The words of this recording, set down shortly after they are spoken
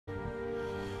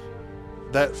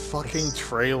That fucking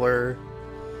trailer.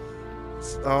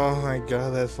 Oh my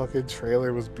god, that fucking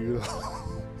trailer was beautiful.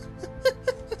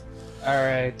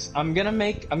 Alright, I'm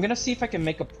gonna see if I can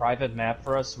make a private map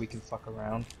for us so we can fuck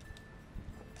around.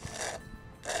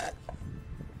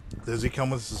 Does he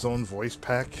come with his own voice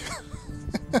pack?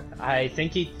 I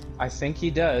think he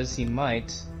does, he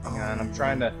might. Hang on, I'm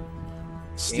trying to...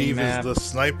 Steve is the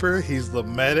sniper, he's the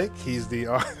medic, he's the,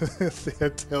 the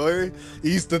artillery,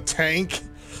 he's the tank.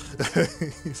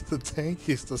 He's the tank,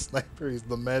 he's the sniper, he's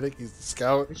the medic, he's the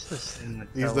scout.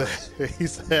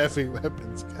 He's the heavy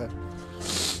weapons guy.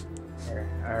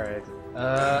 Alright.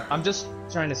 I'm just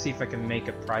trying to see if I can make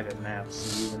a private map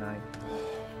so you and I...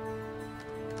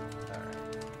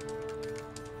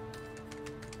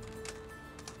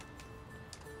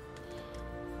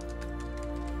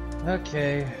 Alright.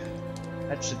 Okay.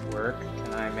 That should work.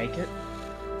 Can I make it?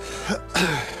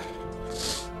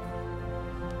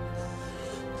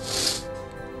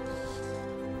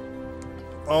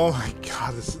 Oh my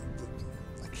god,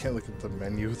 I can't look at the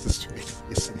menu with the straight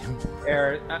face anymore.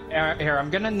 Here, I'm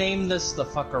gonna name this the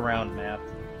fuck around map.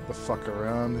 The fuck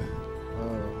around?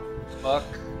 Oh. Fuck.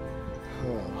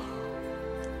 Oh.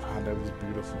 God, that was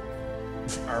beautiful.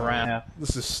 Around.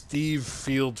 This is Steve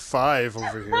Field 5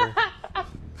 over here.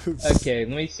 Okay,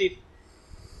 let me see.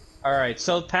 Alright,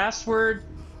 so password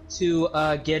to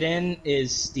get in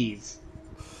is Steve.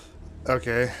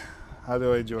 Okay. How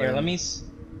do I join? Here, let me...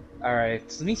 Alright,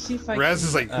 let me see if I Raz can...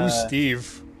 is like, who's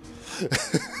Steve?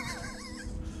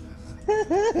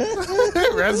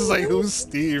 Raz is like, who's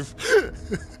Steve?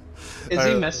 Is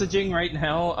he messaging right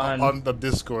now on the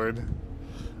Discord?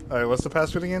 Alright, what's the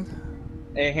password again?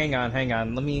 Hey, hang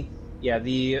on. Let me... Yeah,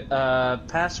 the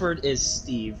password is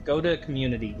Steve. Go to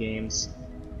community games,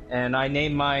 and I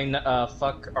name mine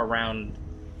fuck around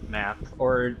map,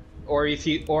 or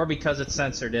because it's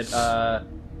censored it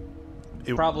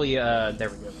probably there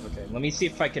we go. Okay, let me see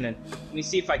if I can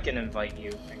invite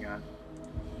you. Hang on.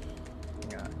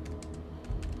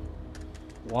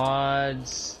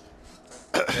 Wads.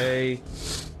 Okay.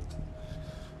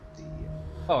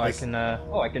 Oh, I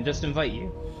can just invite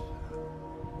you.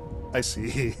 I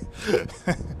see.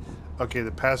 Okay,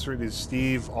 the password is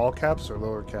Steve, all caps or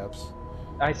lower caps?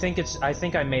 I think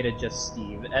I made it just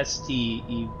Steve.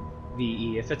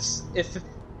 S-T-E-V-E.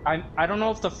 I don't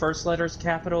know if the first letter is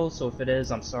capital, so if it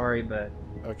is, I'm sorry, but...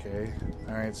 Okay.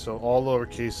 Alright, so all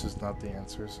lowercase is not the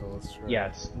answer, so let's try. Yeah,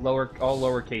 it's all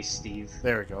lowercase Steve.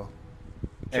 There we go.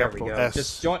 There we go. S,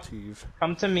 just join. Steve.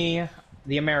 Come to me,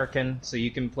 the American, so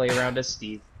you can play around as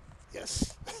Steve.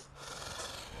 Yes.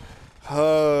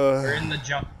 We're in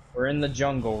the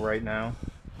jungle right now.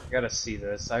 I gotta see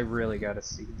this. I really gotta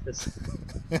see this.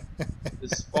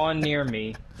 Just spawn near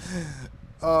me.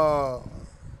 Oh,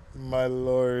 my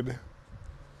lord.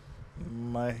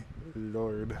 My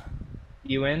lord.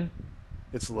 You in?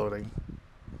 It's loading.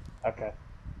 Okay.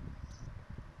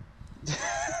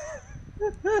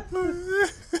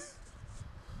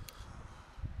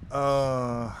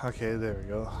 Okay, there we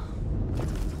go.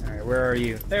 Alright, where are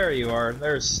you? There you are.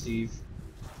 There's Steve.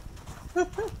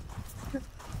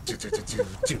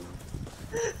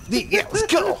 Yeah, let's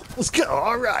go! Let's go!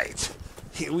 Alright!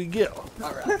 Here we go.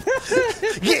 Alright.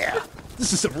 Yeah!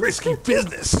 This is some risky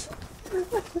business!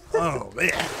 Oh,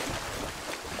 man.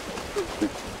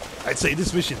 I'd say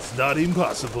this mission's not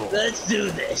impossible. Let's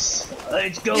do this.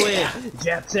 Let's go in.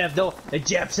 The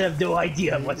Japs have no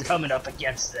idea what's coming up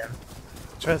against them.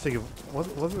 I'm trying to think of what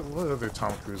other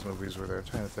Tom Cruise movies were there. I'm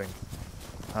trying to think.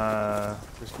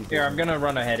 Here, I'm gonna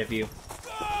run ahead of you.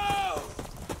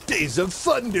 Days of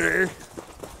Thunder.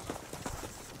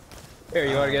 Here,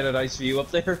 you wanna get a nice view up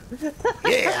there?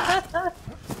 Yeah.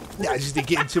 Now I just need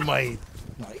to get into my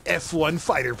F1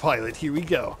 fighter pilot. Here we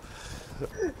go.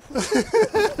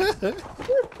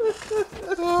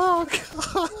 Oh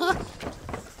god.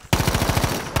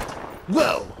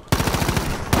 Whoa.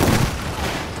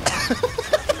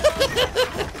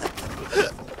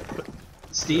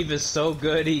 Steve is so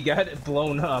good, he got it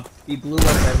blown up. He blew up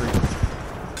everything.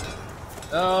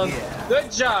 Oh, yeah. Good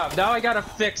job. Now I gotta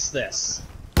fix this.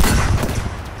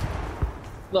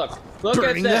 Look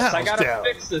Burning at this. the I gotta down.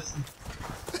 fix this.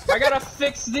 I gotta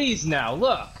fix these now.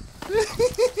 Look.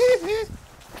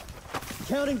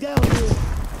 Counting down here.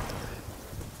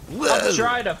 I'm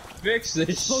trying to fix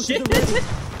this shit.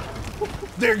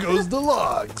 There goes the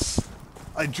logs.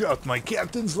 I dropped my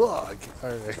captain's log.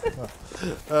 Alright.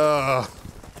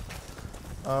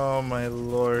 Oh my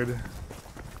lord.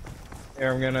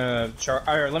 Here, I'm gonna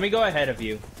Alright, let me go ahead of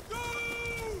you.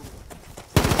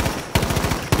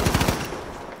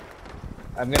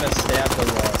 I'm gonna stab the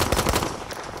log.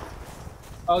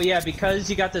 Oh yeah, because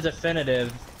you got the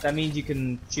definitive, that means you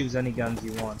can choose any guns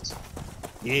you want.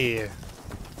 Yeah.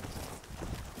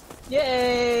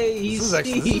 Yay!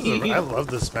 I love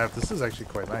this map. This is actually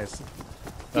quite nice.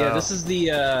 Yeah, this is the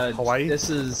Hawaii. This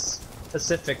is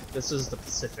Pacific. This is the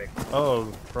Pacific.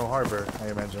 Oh, Pearl Harbor, I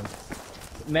imagine.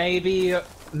 Maybe. I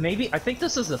think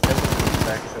this is the Philippines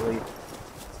actually.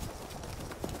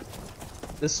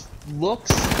 This looks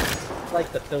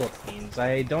like the Philippines.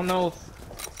 I don't know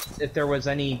if there was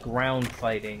any ground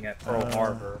fighting at Pearl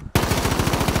Harbor.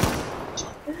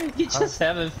 You just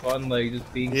having fun, like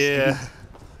just being. Yeah.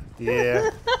 Yeah.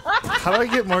 How do I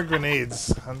get more grenades?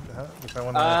 If I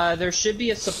wanna... There should be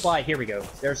a supply. Here we go.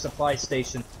 There's a supply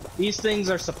station. These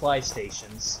things are supply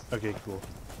stations. Okay, cool.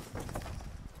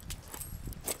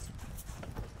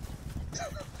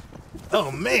 Oh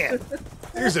man,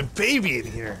 there's a baby in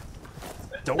here.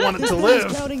 Don't want it to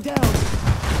live. Counting down.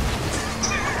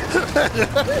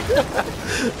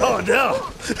 Oh no!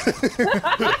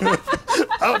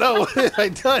 Oh no! What have I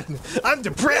done? I'm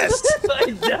depressed.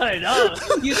 I'm done.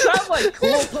 Oh, you sound like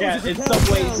Cool Cat in some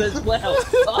ways as well.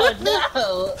 Oh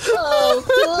no!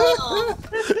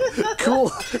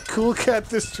 Oh, Cool Cat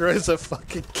destroys a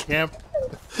fucking camp.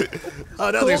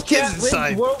 Oh no! Cool There's kids Cat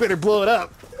inside. wins. Better blow it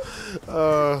up.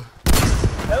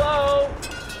 Hello.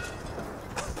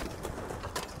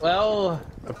 Well.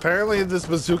 Apparently, this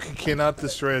bazooka cannot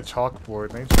destroy a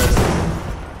chalkboard.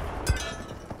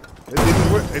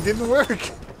 It didn't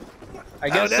work. I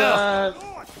guess. Oh, no.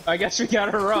 I guess we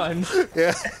gotta run.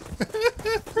 Yeah.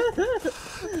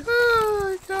 Oh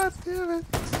my god damn it.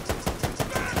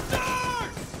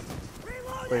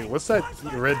 Wait, what's that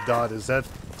red dot? Is that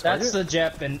target?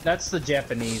 That's the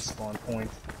Japanese spawn point.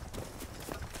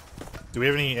 Do we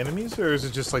have any enemies, or is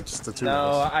it just like the two of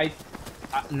us?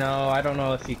 No, I don't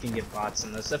know if you can get bots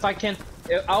in this. If I can,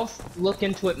 I'll look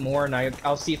into it more and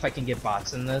I'll see if I can get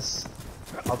bots in this.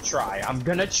 I'll try. I'm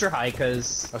gonna try,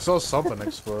 cause I saw something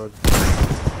explode.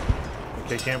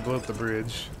 Okay, can't blow up the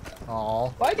bridge.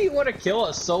 Aww. Why do you want to kill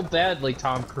us so badly,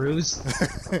 Tom Cruise?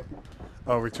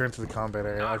 Oh, return to the combat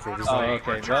area. Okay, Oh,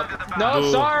 okay. Well, no,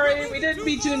 Boo. sorry, we didn't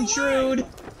mean to intrude.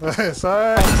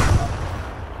 Sorry.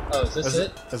 Oh, is this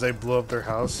it? As I blow up their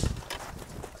house.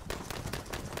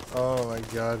 Oh my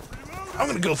god. I'm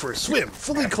gonna go for a swim,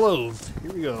 fully clothed.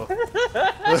 Here we go.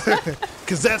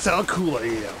 Cause that's how cool I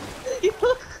am.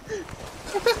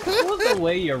 I love the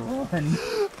way you run.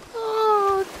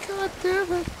 Oh god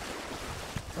damn it.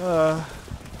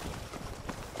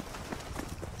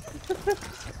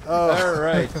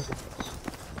 Alright.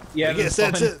 Yeah, I guess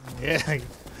that's it. Yeah,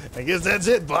 I guess that's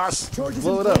it, boss.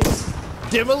 Blow it up.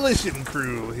 Demolition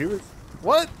crew. Here.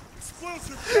 What?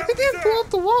 It didn't blow up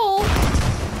the wall.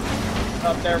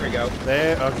 Oh, there we go.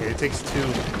 There. Okay, it takes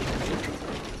two.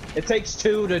 It takes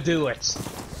two to do it.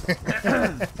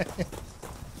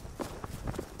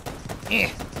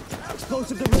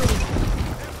 Explosive to ready.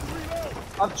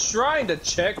 I'm trying to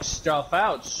check stuff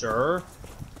out, sir.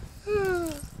 They're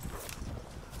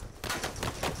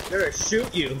gonna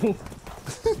shoot you.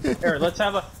 Here, let's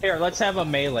have a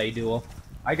melee duel.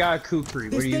 I got a kukri.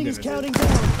 What This are you thing gonna is counting do?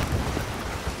 down.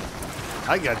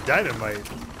 I got dynamite.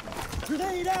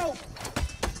 Grenade out.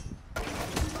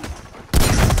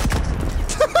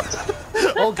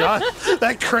 Oh god,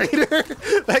 that crater!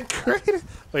 That crater!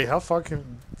 Wait, how far can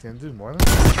it do more than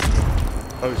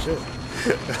that? Oh shit.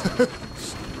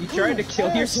 You trying to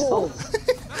kill yourself?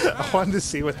 I wanted to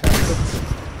see what happens.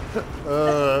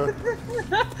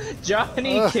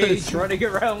 Johnny Cage running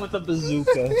around with a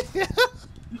bazooka.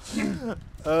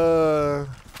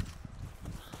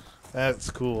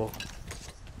 That's cool.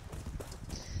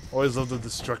 Always love the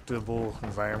destructible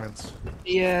environments.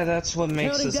 Yeah, that's what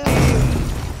makes Counting this down. game.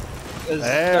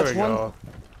 There we go.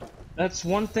 That's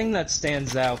one thing that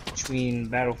stands out between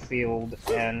Battlefield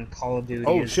and Call of Duty.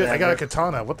 Oh is shit, that I got a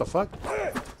katana. What the fuck?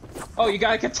 Oh, you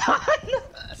got a katana?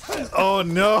 Oh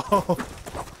no!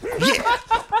 Yeah!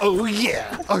 Oh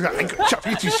yeah! Oh god, I'm gonna chop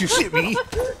you to sushi!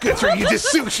 Gonna turn you to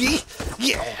sushi!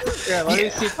 Yeah! Yeah, let me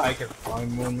see if I can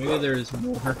find one. Maybe there's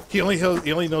more. He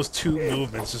only knows two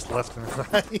movements, just left and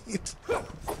right.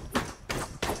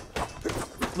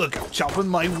 Look, I'm chopping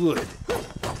my wood.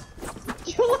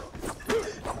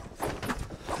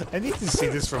 I need to see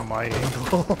this from my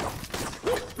angle.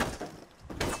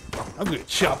 I'm gonna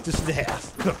chop this in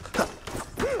half.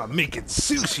 I'm making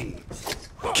sushi,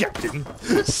 Captain.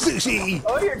 Sushi.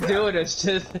 All you're doing is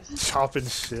just Chopping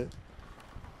shit.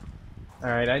 All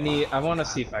right, I want to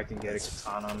see if I can get a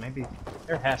katana. Maybe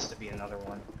there has to be another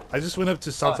one. I just went up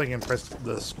to something and pressed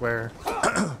the square.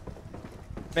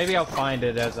 Maybe I'll find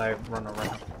it as I run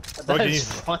around. Okay.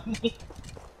 That's funny.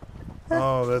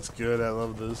 Oh, that's good. I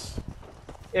love this.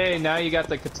 Hey, now you got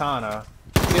the katana.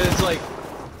 It's like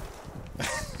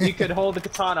you could hold the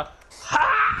katana.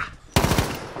 Ha!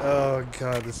 Oh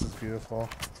god, this is beautiful.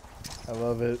 I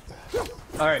love it.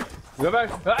 All right, go back.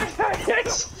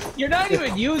 You're not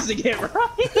even using it,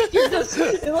 right? You're just.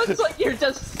 It looks like you're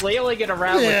just flailing it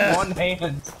around with one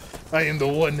hand. I am the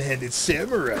one-handed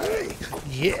samurai.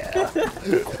 Yeah.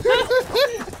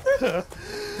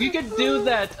 You could do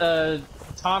that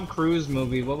Tom Cruise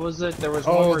movie. What was it? There was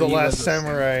one where The he Last was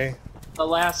Samurai. The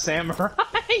Last Samurai.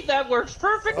 That works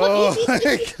perfectly. Oh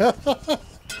my god.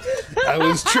 I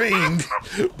was trained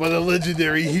by the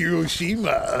legendary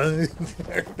Hiroshima.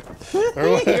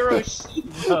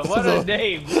 Hiroshima. What a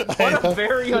name. What a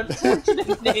very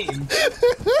unfortunate name.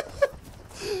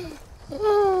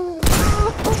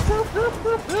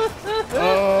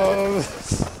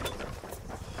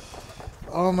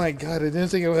 Oh my god, I didn't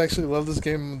think I would actually love this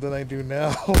game than I do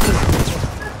now.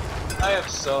 I am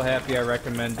so happy I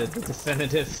recommended the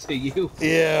definitive to you.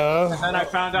 Yeah. And then I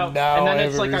found out, now and then I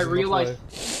it's like I realized,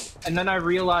 play. and then I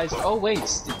realized, oh wait,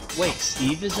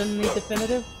 Steve is in the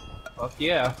definitive? Fuck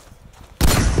yeah.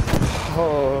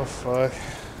 Oh fuck.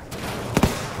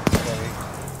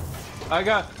 I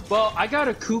got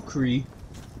a kukri.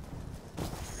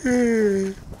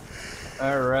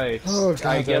 Alright. Oh, God,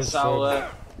 I guess I'll, is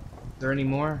there any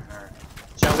more? Right.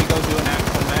 Shall we go do an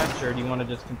actual match, or do you want to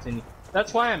just continue?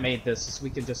 That's why I made this, so we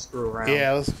can just screw around.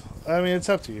 Yeah, I mean, it's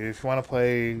up to you. If you want to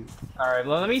play... Alright,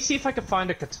 well, let me see if I can find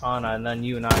a katana, and then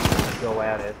you and I can go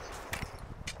at it.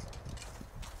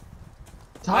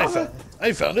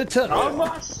 I found a tunnel. Oh,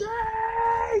 my shit!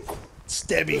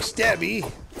 Stabby, stabby.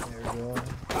 There we go.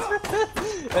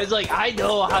 It's like, I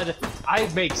know how to... I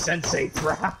make Sensei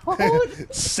proud.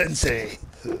 Sensei.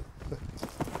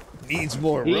 Needs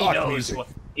more rock music.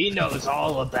 He knows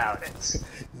all about it.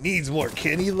 Needs more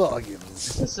Kenny Loggins.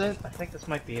 Is this it? I think this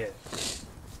might be it.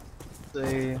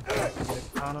 The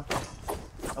katana.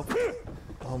 Oh.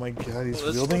 Oh my god, he's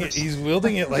wielding it. He's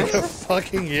wielding it like a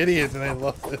fucking idiot, and I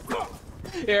love it.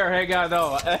 Here, hang on,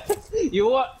 no.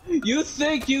 You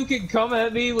think you can come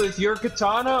at me with your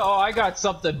katana? Oh, I got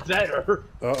something better.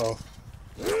 Uh-oh.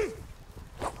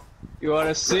 You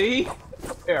wanna see?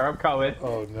 Here, I'm coming.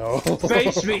 Oh no.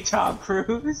 Face me, Tom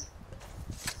Cruise.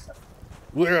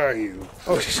 Where are you?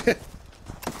 Oh shit.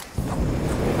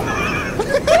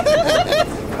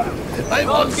 I'm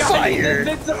on fire.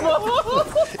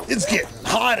 It's getting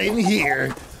hot in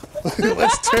here.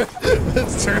 let's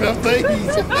turn up the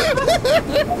heat.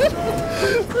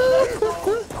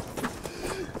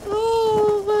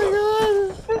 Oh my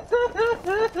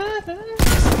god.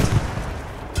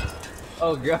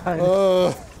 Oh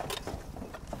god.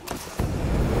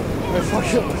 I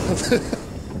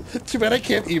fucking too bad I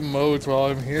can't emote while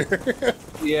I'm here.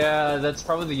 Yeah, that's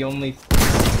probably the only.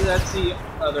 That's the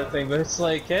other thing, but it's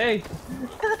like, hey.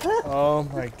 Oh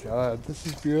my god, this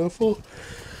is beautiful.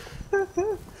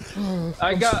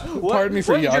 I got. Pardon me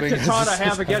for yawning. What does your katana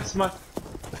have against my?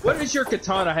 What does your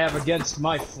katana have against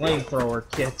my flamethrower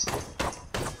kit?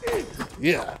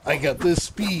 Yeah, I got this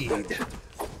speed.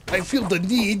 I feel the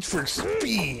need for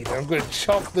speed. I'm gonna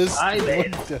chop this. I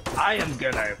am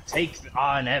gonna take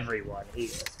on everyone here.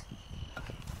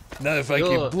 Not if I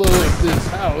can blow up this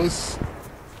house.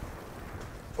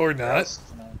 Or not.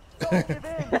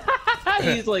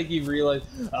 He's like, you realize,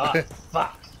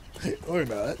 fuck. Or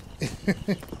not.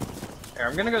 Here,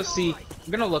 I'm gonna go see.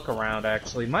 I'm gonna look around.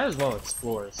 Actually, might as well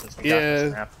explore since we got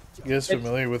this map. Get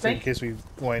familiar with it in case we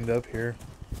wind up here.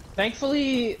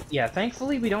 Thankfully, yeah.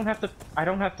 Thankfully, we don't have to. I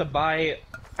don't have to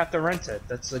have to rent it.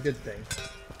 That's a good thing.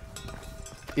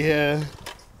 Yeah.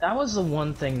 That was the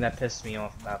one thing that pissed me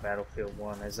off about Battlefield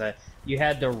 1 is that you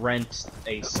had to rent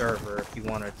a server if you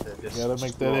wanted to just. You gotta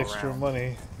make that extra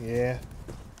money. Yeah.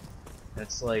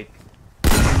 It's like,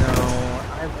 no,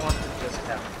 I want to just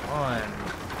have fun.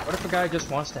 What if a guy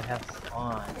just wants to have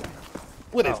fun?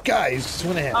 What if guys just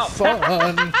want to have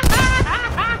fun?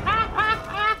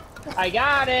 I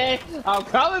got it! I'm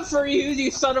coming for you, you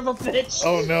son of a bitch!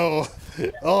 Oh no!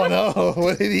 Oh no!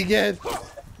 What did he get?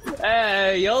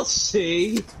 Hey, you'll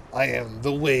see! I am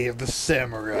the way of the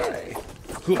samurai.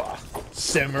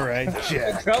 Samurai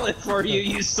Jack. I'm coming for you,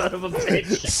 you son of a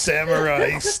bitch!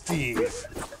 Samurai Steve.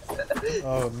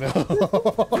 Oh no.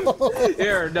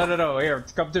 Here, no, here,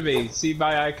 come to me. See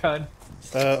my icon?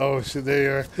 Oh shit, there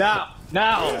you are.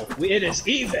 Now, it is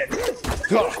even!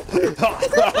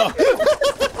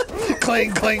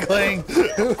 Clang, clang, clang!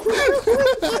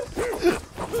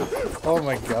 Oh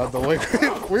my god, the way it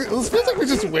feels like we're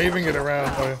just waving it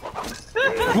around.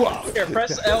 Here,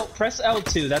 press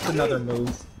L2, that's another move.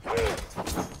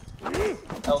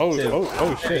 L2.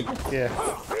 Oh shit, yeah.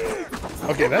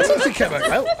 Okay, that's actually kind of.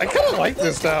 I kind of like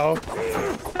this now.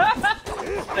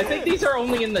 I think these are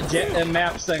only in the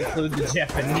maps that include the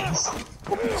Japanese.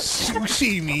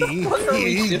 Sushi me. What are we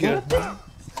Here you doing? go.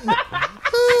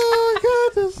 Oh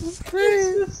god, this is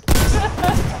great.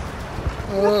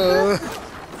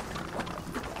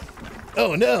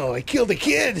 Oh no, I killed a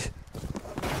kid.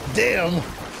 Damn.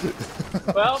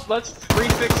 Well, let's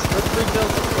rebuild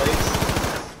the place.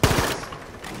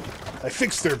 I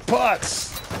fixed their pots.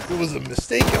 There was a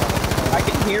mistake on it. I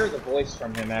can hear the voice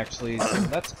from him actually, so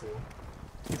that's cool.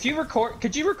 If you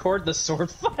could you record the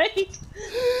sword fight?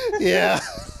 Yeah.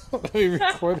 Let me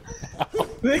record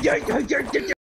it now.